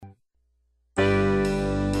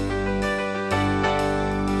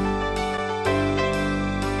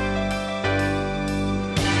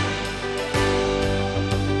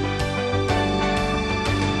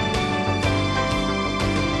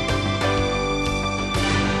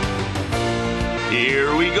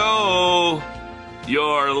Here we go.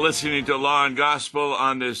 You're listening to Law and Gospel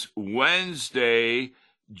on this Wednesday,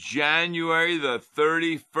 January the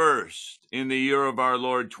 31st in the year of our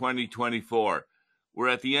Lord 2024. We're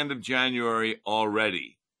at the end of January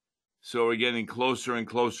already, so we're getting closer and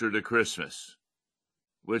closer to Christmas,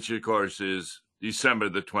 which of course is December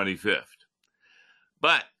the 25th.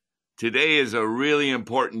 But today is a really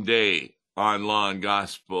important day on Law and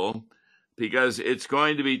Gospel, because it's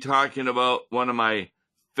going to be talking about one of my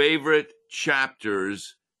favorite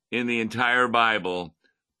chapters in the entire Bible,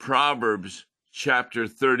 Proverbs chapter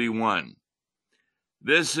 31.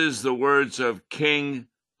 This is the words of King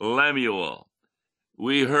Lemuel.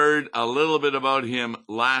 We heard a little bit about him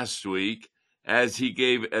last week as he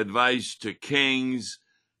gave advice to kings,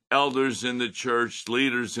 elders in the church,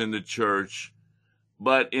 leaders in the church.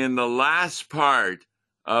 But in the last part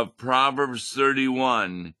of Proverbs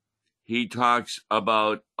 31, he talks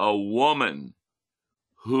about a woman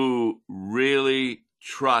who really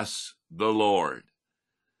trusts the Lord.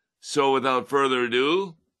 So without further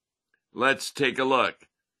ado, let's take a look,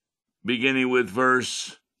 beginning with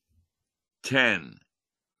verse 10.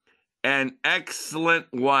 An excellent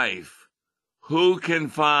wife, who can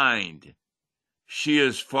find? She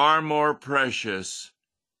is far more precious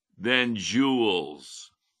than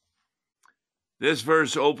jewels. This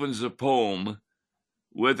verse opens the poem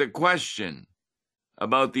with a question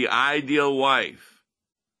about the ideal wife,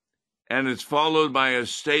 and it's followed by a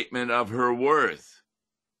statement of her worth.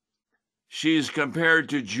 She's compared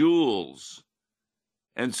to jewels.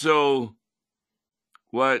 And so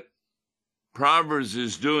what Proverbs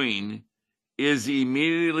is doing is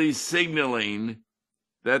immediately signaling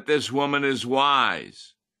that this woman is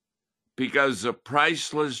wise, because the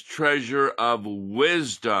priceless treasure of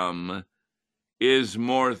wisdom is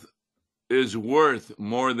worth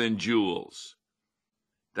more than jewels.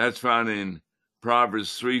 That's found in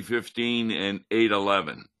Proverbs 3:15 and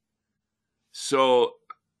 8:11. So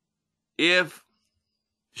if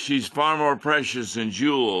she's far more precious than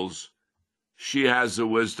jewels, she has the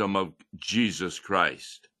wisdom of Jesus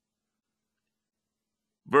Christ.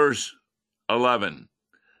 Verse 11.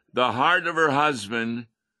 The heart of her husband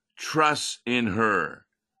trusts in her,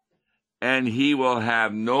 and he will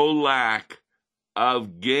have no lack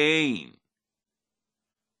of gain.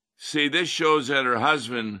 See, this shows that her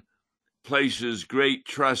husband places great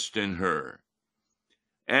trust in her,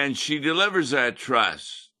 and she delivers that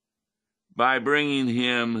trust by bringing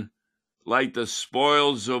him like the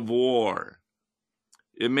spoils of war.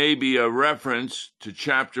 It may be a reference to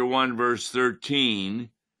chapter 1, verse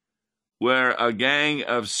 13, where a gang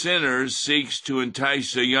of sinners seeks to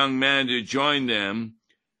entice a young man to join them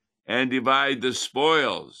and divide the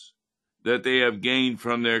spoils that they have gained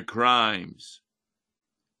from their crimes.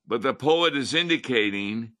 But the poet is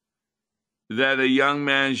indicating that a young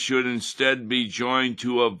man should instead be joined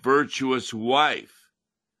to a virtuous wife,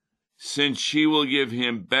 since she will give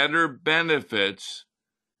him better benefits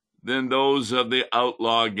than those of the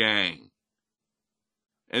outlaw gang.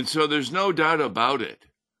 And so there's no doubt about it.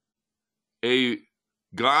 A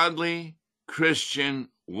godly Christian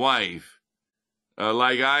wife,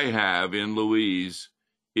 like I have in Louise,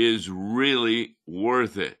 is really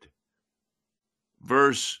worth it.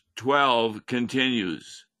 Verse 12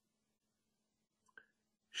 continues.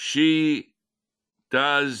 She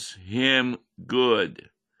does him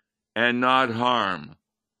good and not harm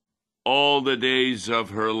all the days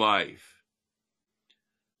of her life.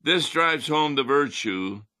 This drives home the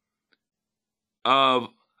virtue of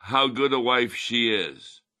how good a wife she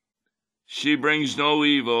is. She brings no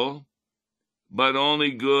evil, but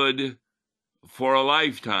only good for a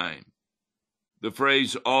lifetime. The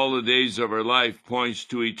phrase, all the days of her life, points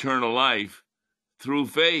to eternal life through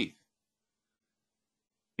faith,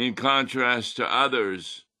 in contrast to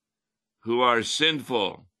others who are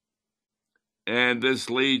sinful, and this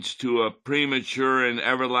leads to a premature and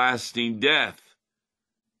everlasting death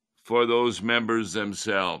for those members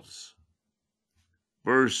themselves.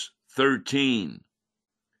 Verse 13,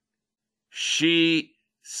 she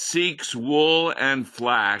seeks wool and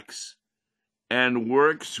flax and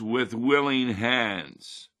works with willing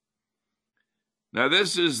hands. Now,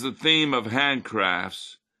 this is the theme of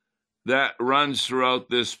handcrafts that runs throughout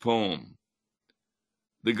this poem.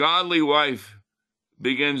 The godly wife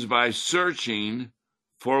begins by searching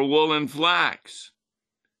for wool and flax.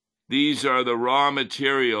 These are the raw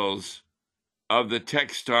materials of the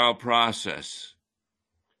textile process.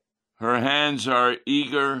 Her hands are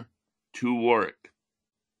eager to work,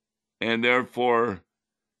 and therefore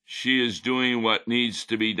she is doing what needs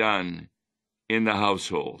to be done in the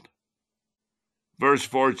household. Verse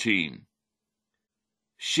 14,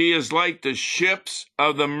 She is like the ships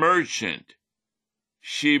of the merchant.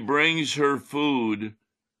 She brings her food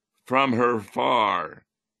from her far,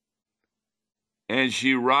 and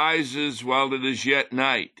she rises while it is yet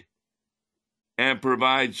night, and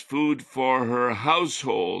provides food for her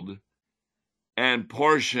household and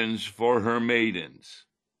portions for her maidens.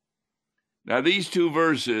 Now, these two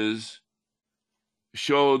verses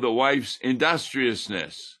show the wife's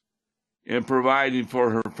industriousness in providing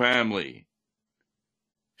for her family.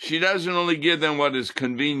 She doesn't only give them what is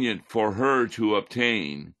convenient for her to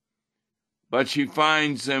obtain, but she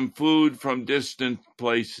finds them food from distant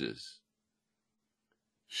places.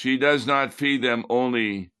 She does not feed them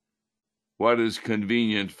only what is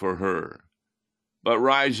convenient for her, but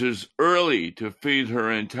rises early to feed her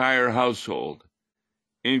entire household,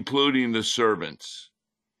 including the servants.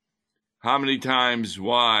 How many times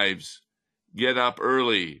wives get up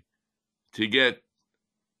early to get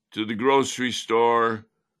to the grocery store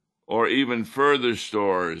or even further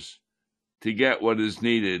stores to get what is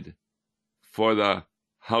needed for the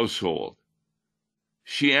household?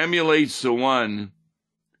 She emulates the one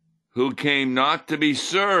who came not to be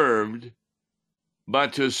served,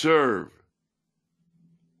 but to serve.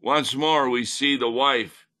 Once more, we see the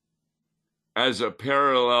wife as a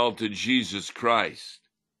parallel to Jesus Christ,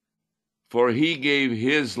 for he gave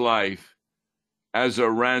his life as a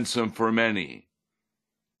ransom for many.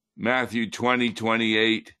 Matthew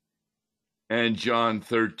 20:28 and John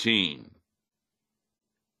 13.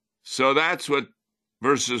 So that's what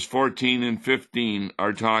verses 14 and 15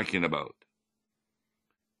 are talking about.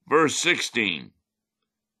 Verse 16,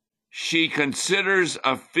 she considers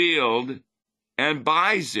a field and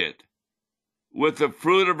buys it. With the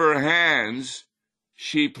fruit of her hands,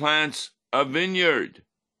 she plants a vineyard.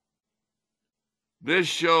 This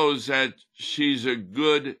shows that she's a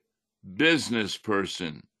good business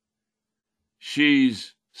person.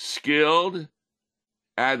 She's skilled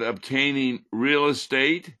at obtaining real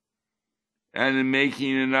estate and in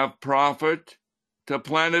making enough profit to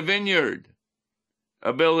plant a vineyard.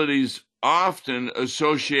 Abilities often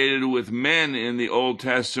associated with men in the Old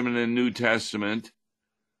Testament and New Testament,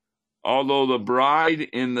 although the bride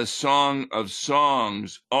in the Song of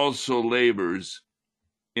Songs also labors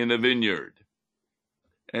in a vineyard.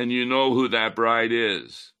 And you know who that bride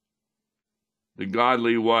is. The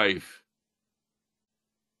godly wife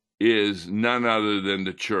is none other than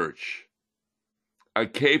the church, a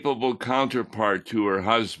capable counterpart to her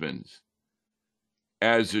husband,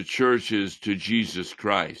 as the church is to Jesus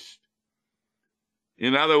Christ.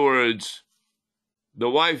 In other words, the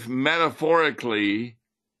wife metaphorically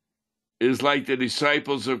is like the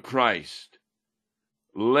disciples of Christ,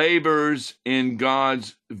 labors in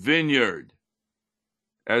God's vineyard,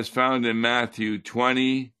 as found in Matthew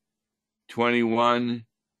 20, 21,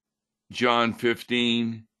 John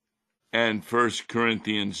 15, and 1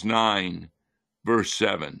 Corinthians 9, verse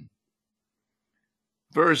 7.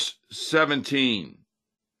 Verse 17,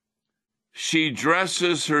 she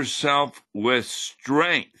dresses herself with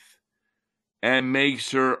strength and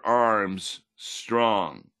makes her arms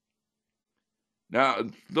strong. Now,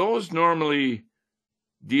 those normally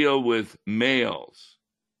deal with males,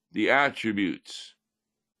 the attributes,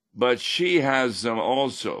 but she has them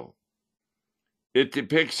also. It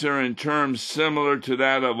depicts her in terms similar to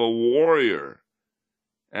that of a warrior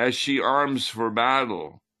as she arms for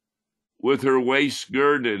battle, with her waist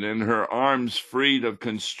girded and her arms freed of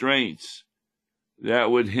constraints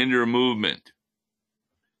that would hinder movement.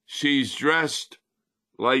 She's dressed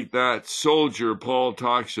like that soldier Paul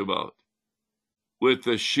talks about, with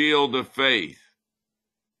the shield of faith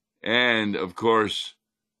and, of course,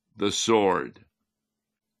 the sword.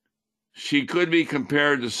 She could be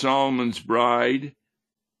compared to Solomon's bride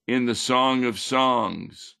in the Song of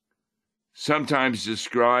Songs, sometimes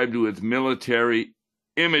described with military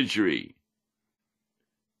imagery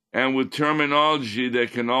and with terminology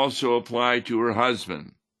that can also apply to her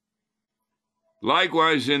husband.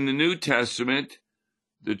 Likewise, in the New Testament,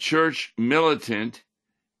 the church militant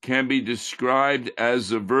can be described as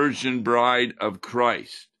the virgin bride of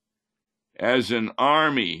Christ, as an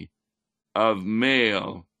army of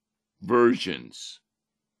male virgins.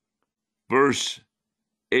 Verse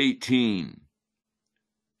 18,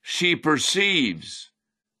 she perceives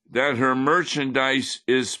that her merchandise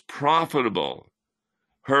is profitable.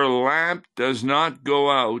 Her lamp does not go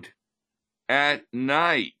out at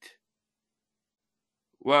night.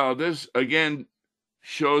 Well, this again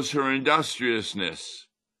shows her industriousness.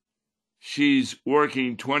 She's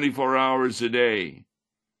working 24 hours a day.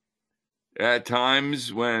 At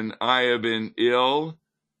times when I have been ill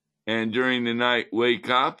and during the night wake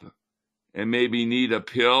up and maybe need a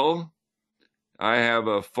pill, I have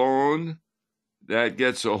a phone that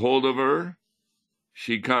gets a hold of her.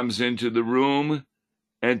 She comes into the room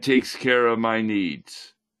and takes care of my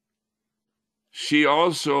needs. She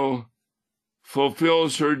also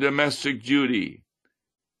fulfills her domestic duty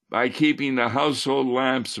by keeping the household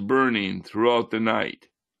lamps burning throughout the night.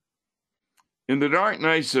 In the dark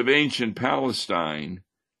nights of ancient Palestine,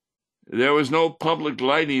 there was no public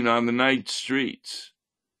lighting on the night streets,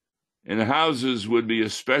 and houses would be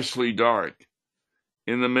especially dark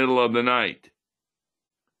in the middle of the night.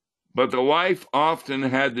 But the wife often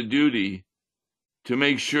had the duty to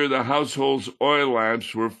make sure the household's oil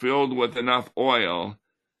lamps were filled with enough oil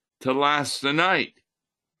to last the night,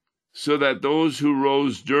 so that those who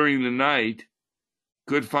rose during the night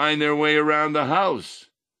could find their way around the house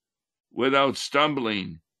without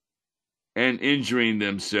stumbling and injuring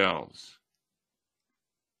themselves.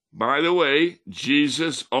 By the way,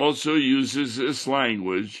 Jesus also uses this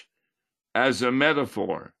language as a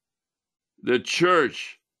metaphor. The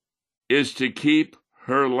church is to keep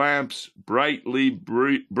her lamps brightly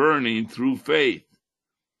burning through faith,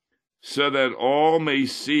 so that all may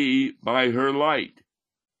see by her light,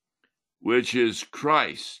 which is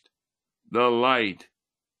Christ, the light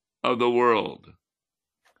of the world.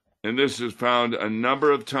 And this is found a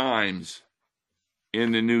number of times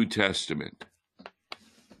in the New Testament.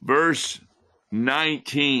 Verse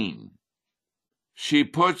 19, she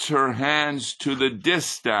puts her hands to the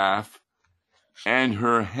distaff, and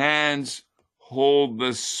her hands hold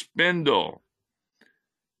the spindle.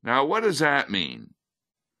 Now, what does that mean?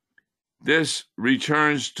 This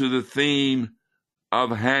returns to the theme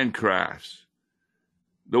of handcrafts.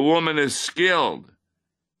 The woman is skilled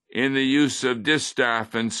in the use of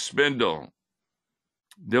distaff and spindle,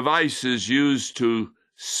 devices used to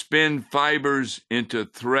spin fibers into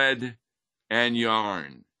thread and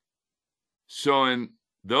yarn. So in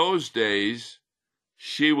those days,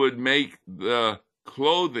 she would make the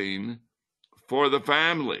clothing for the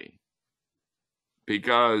family,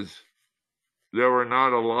 because there were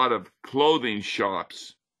not a lot of clothing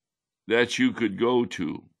shops that you could go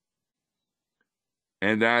to.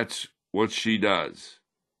 And that's what she does.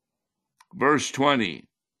 Verse 20,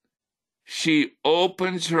 she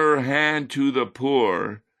opens her hand to the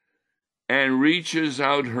poor and reaches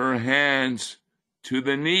out her hands to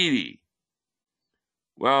the needy.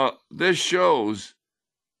 Well, this shows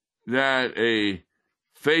that a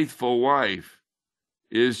faithful wife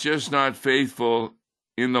is just not faithful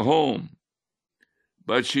in the home,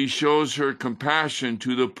 but she shows her compassion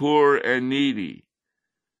to the poor and needy,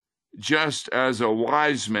 just as a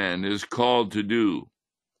wise man is called to do.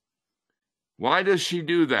 Why does she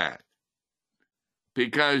do that?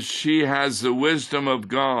 Because she has the wisdom of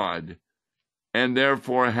God and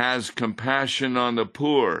therefore has compassion on the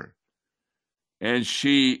poor, and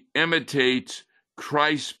she imitates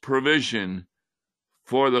Christ's provision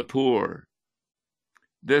for the poor.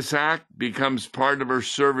 This act becomes part of her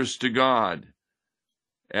service to God,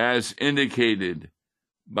 as indicated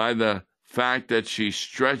by the fact that she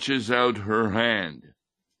stretches out her hand.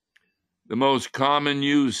 The most common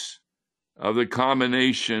use of the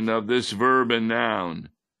combination of this verb and noun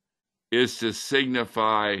is to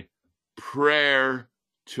signify prayer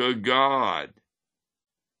to God.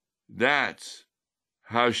 That's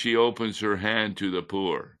how she opens her hand to the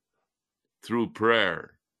poor, through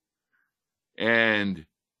prayer. And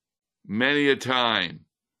many a time,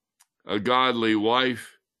 a godly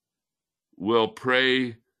wife will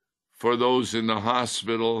pray for those in the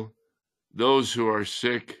hospital, those who are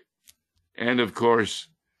sick, and of course,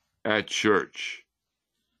 at church.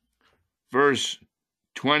 Verse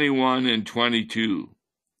 21 and 22.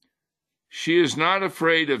 She is not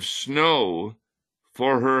afraid of snow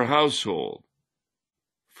for her household,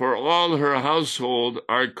 for all her household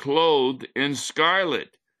are clothed in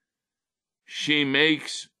scarlet. She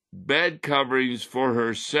makes bed coverings for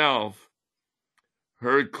herself.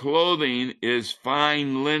 Her clothing is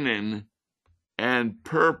fine linen and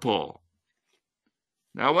purple.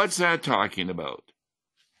 Now, what's that talking about?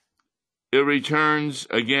 It returns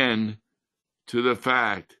again to the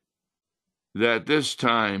fact that this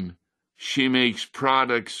time she makes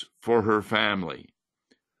products for her family,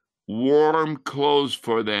 warm clothes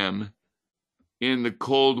for them in the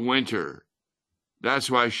cold winter. That's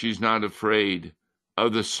why she's not afraid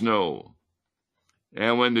of the snow.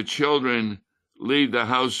 And when the children leave the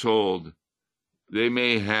household, they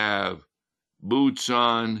may have boots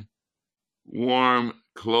on, warm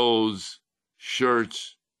clothes,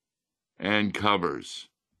 shirts, and covers.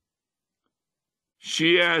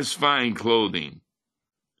 She has fine clothing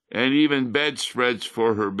and even bedspreads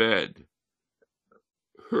for her bed.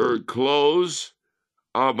 Her clothes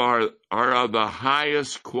are of the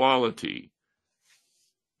highest quality.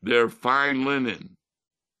 They're fine linen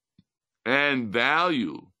and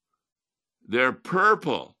value. They're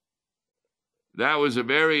purple. That was a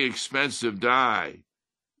very expensive dye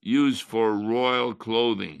used for royal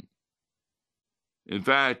clothing. In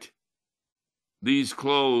fact, these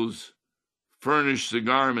clothes furnish the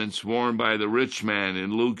garments worn by the rich man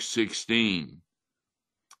in Luke 16,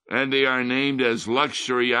 and they are named as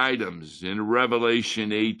luxury items in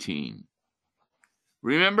Revelation 18.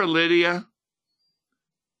 Remember Lydia?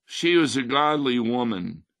 She was a godly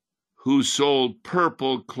woman who sold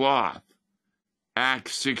purple cloth.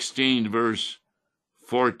 Acts 16, verse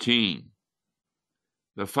 14.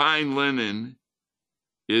 The fine linen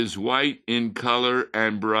is white in color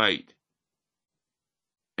and bright.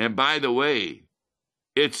 And by the way,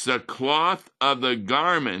 it's the cloth of the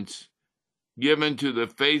garments given to the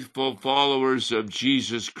faithful followers of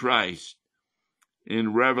Jesus Christ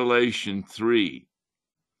in Revelation 3,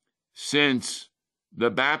 since the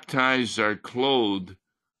baptized are clothed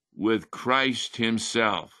with Christ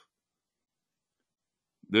himself.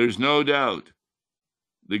 There's no doubt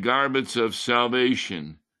the garments of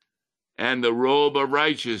salvation and the robe of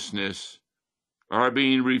righteousness are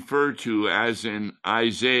being referred to as in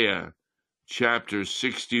Isaiah chapter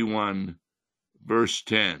 61, verse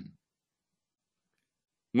 10.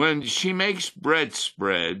 When she makes bread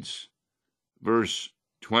spreads, verse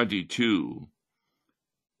 22,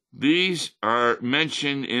 these are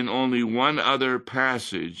mentioned in only one other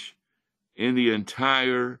passage in the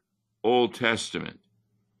entire Old Testament.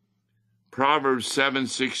 Proverbs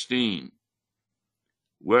 7:16,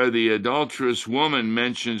 where the adulterous woman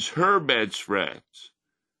mentions her bedspreads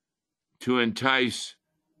to entice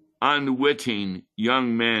unwitting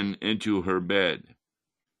young men into her bed.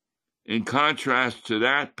 In contrast to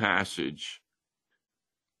that passage,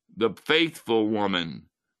 the faithful woman,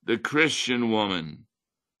 the Christian woman,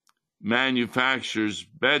 manufactures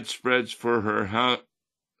bedspreads for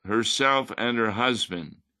herself and her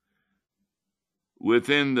husband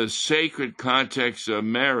within the sacred context of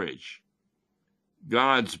marriage.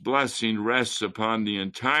 God's blessing rests upon the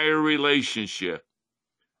entire relationship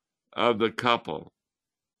of the couple,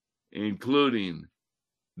 including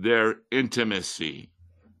their intimacy.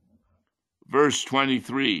 Verse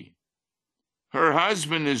 23, her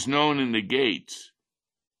husband is known in the gates,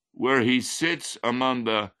 where he sits among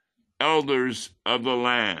the elders of the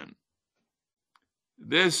land.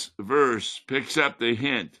 This verse picks up the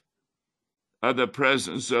hint of the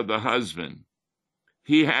presence of the husband.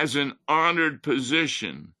 He has an honored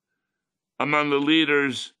position among the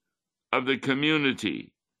leaders of the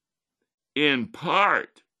community, in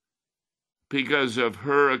part because of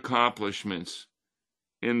her accomplishments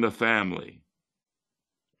in the family.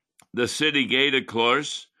 The city gate, of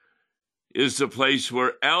course, is the place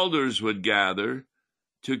where elders would gather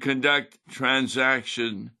to conduct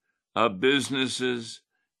transaction of businesses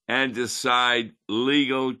and decide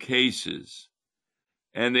legal cases,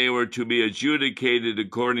 and they were to be adjudicated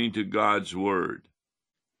according to God's word.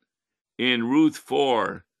 In Ruth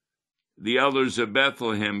 4, the elders of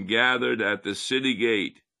Bethlehem gathered at the city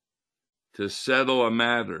gate to settle a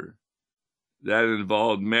matter that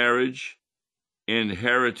involved marriage,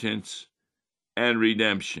 inheritance, and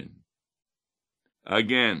redemption.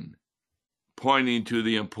 Again, pointing to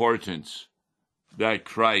the importance that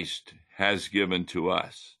Christ has given to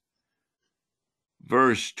us.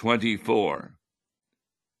 Verse 24,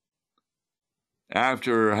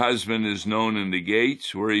 after her husband is known in the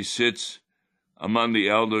gates, where he sits among the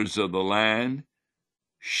elders of the land,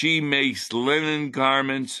 she makes linen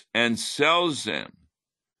garments and sells them.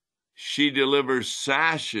 She delivers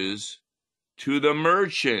sashes to the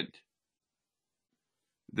merchant.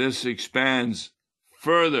 This expands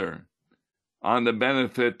further on the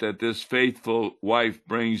benefit that this faithful wife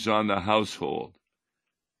brings on the household,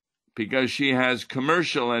 because she has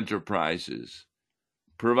commercial enterprises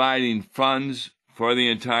providing funds for the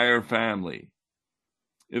entire family.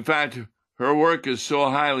 In fact, her work is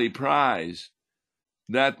so highly prized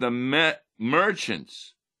that the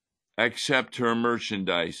merchants accept her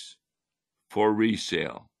merchandise for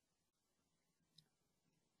resale.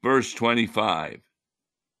 Verse 25,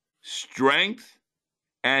 strength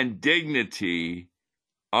and dignity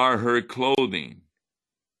are her clothing,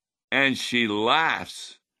 and she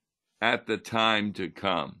laughs at the time to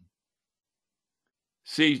come.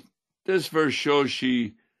 See, this verse shows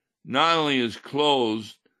she not only is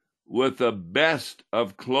clothed with the best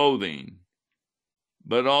of clothing,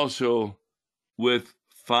 but also with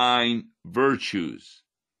fine virtues.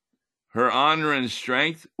 Her honor and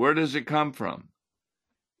strength, where does it come from?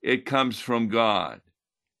 It comes from God.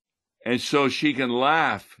 and so she can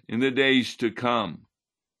laugh in the days to come,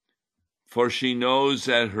 for she knows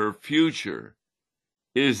that her future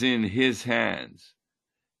is in his hands,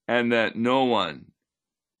 and that no one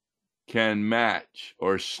can match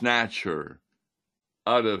or snatch her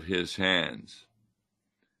out of his hands.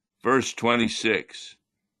 Verse 26,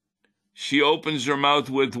 she opens her mouth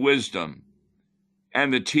with wisdom,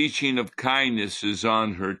 and the teaching of kindness is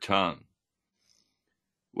on her tongue.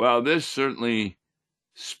 Well, this certainly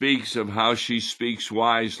speaks of how she speaks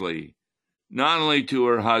wisely, not only to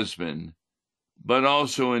her husband, but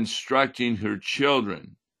also instructing her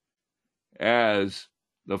children, as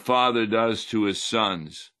the father does to his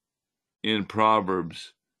sons in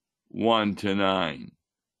Proverbs 1-9.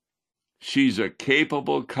 She's a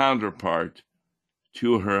capable counterpart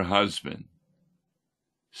to her husband.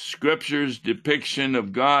 Scripture's depiction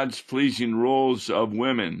of God's pleasing roles of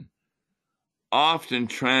women often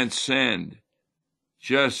transcend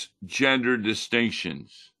just gender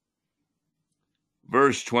distinctions.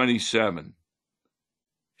 Verse 27,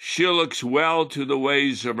 she looks well to the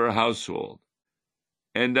ways of her household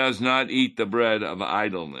and does not eat the bread of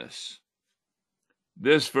idleness.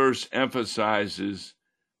 This verse emphasizes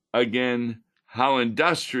again how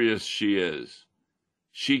industrious she is.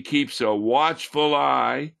 She keeps a watchful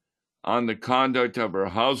eye on the conduct of her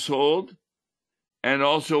household and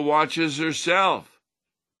also watches herself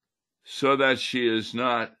so that she is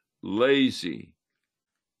not lazy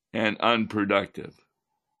and unproductive.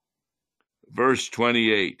 Verse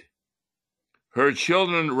 28, her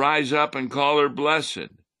children rise up and call her blessed,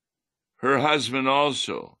 her husband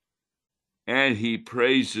also, and he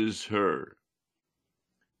praises her.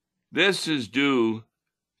 This is due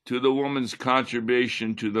to the woman's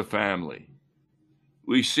contribution to the family.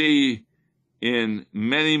 We see in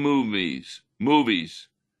many movies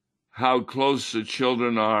how close the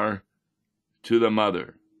children are to the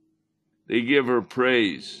mother. They give her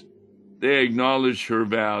praise. They acknowledge her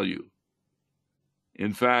value.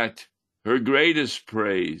 In fact, her greatest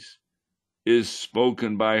praise is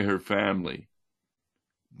spoken by her family,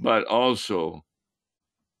 but also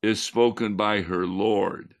is spoken by her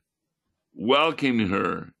Lord, welcoming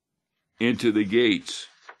her into the gates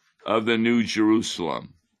of the New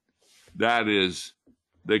Jerusalem. That is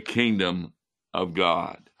the kingdom of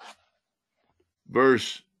God.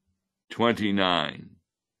 Verse 29.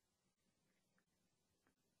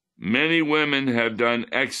 Many women have done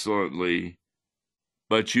excellently,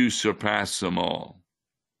 but you surpass them all.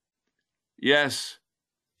 Yes,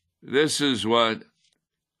 this is what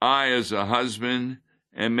I, as a husband,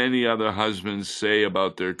 and many other husbands say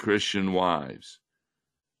about their Christian wives.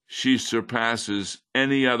 She surpasses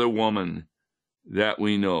any other woman that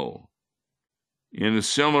we know. In a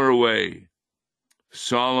similar way,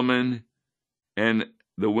 Solomon and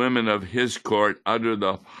the women of his court utter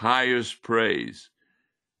the highest praise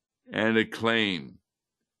and acclaim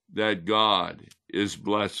that God is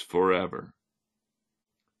blessed forever.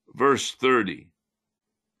 Verse 30,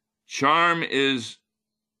 charm is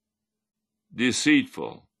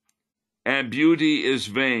deceitful, and beauty is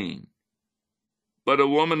vain, but a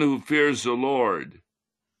woman who fears the Lord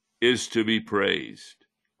is to be praised.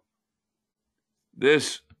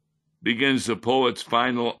 This begins the poet's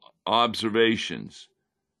final observations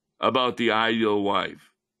about the ideal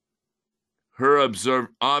wife. Her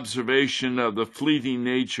observation of the fleeting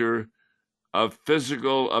nature of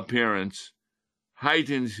physical appearance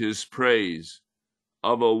heightens his praise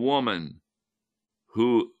of a woman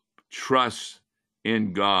who trusts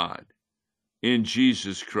in God, in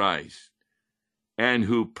Jesus Christ, and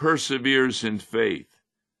who perseveres in faith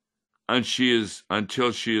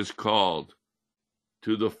until she is called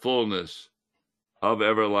to the fullness of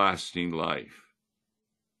everlasting life.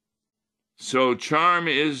 So charm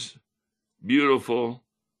is beautiful,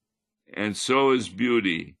 and so is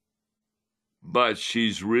beauty, but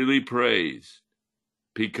she's really praised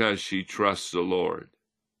because she trusts the Lord.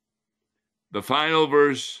 The final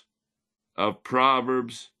verse of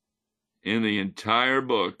Proverbs in the entire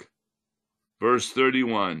book, verse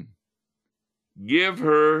 31, give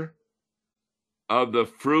her of the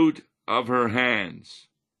fruit of her hands,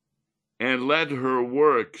 and let her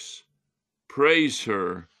works praise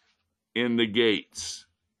her in the gates.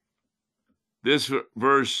 This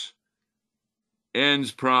verse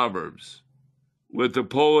ends Proverbs with the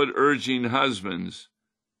poet urging husbands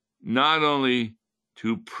not only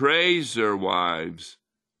to praise their wives,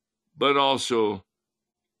 but also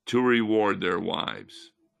to reward their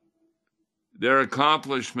wives. Their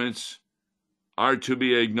accomplishments are to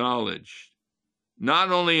be acknowledged,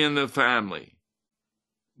 not only in the family,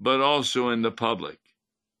 but also in the public.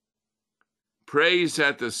 Praise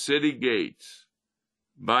at the city gates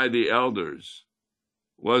by the elders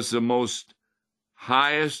was the most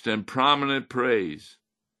highest and prominent praise,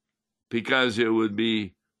 because it would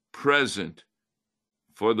be present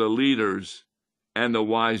for the leaders and the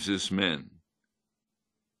wisest men.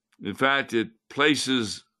 In fact, it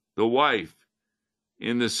places the wife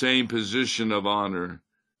in the same position of honor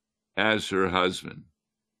as her husband.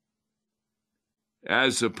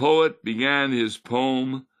 As the poet began his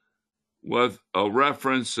poem with a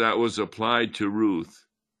reference that was applied to Ruth,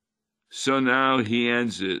 so now he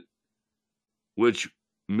ends it, which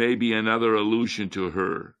may be another allusion to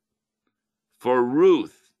her. For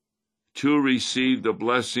Ruth to receive the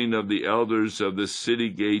blessing of the elders of the city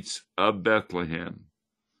gates of Bethlehem,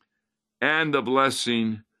 and the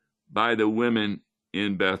blessing by the women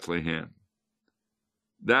in Bethlehem.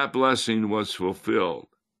 That blessing was fulfilled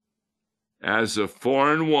as a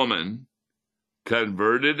foreign woman,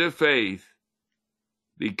 converted to faith,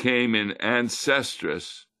 became an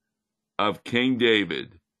ancestress of King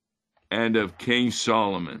David and of King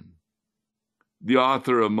Solomon, the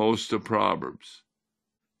author of most of Proverbs,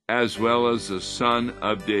 as well as the son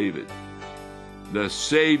of David, the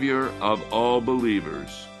Savior of all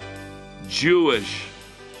believers, Jewish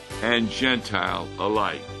and Gentile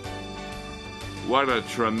alike. What a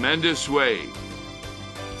tremendous way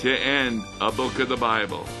to end a book of the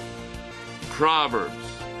Bible, Proverbs.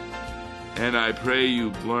 And I pray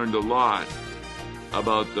you've learned a lot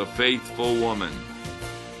about the faithful woman,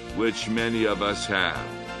 which many of us have.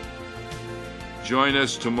 Join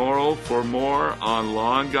us tomorrow for more on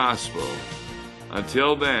Law and Gospel.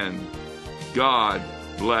 Until then, God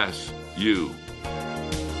bless you.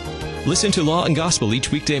 Listen to Law and Gospel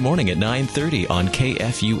each weekday morning at 9:30 on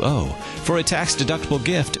KFUO. For a tax-deductible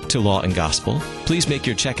gift to Law and Gospel, please make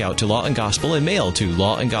your check out to Law and Gospel and mail to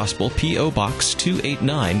Law and Gospel, P.O. Box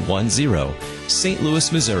 28910, St.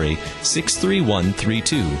 Louis, Missouri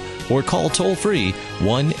 63132, or call toll-free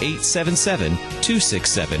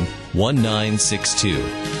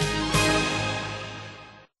 1-877-267-1962.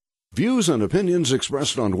 Views and opinions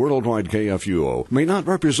expressed on Worldwide KFUO may not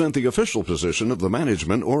represent the official position of the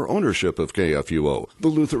management or ownership of KFUO, the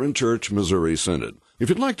Lutheran Church Missouri Synod. If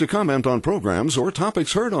you'd like to comment on programs or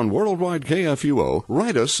topics heard on Worldwide KFUO,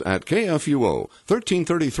 write us at KFUO,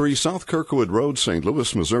 1333 South Kirkwood Road, St.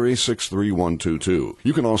 Louis, Missouri 63122.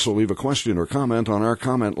 You can also leave a question or comment on our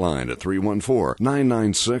comment line at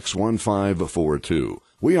 314-996-1542.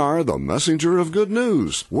 We are the messenger of good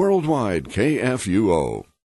news, Worldwide KFUO.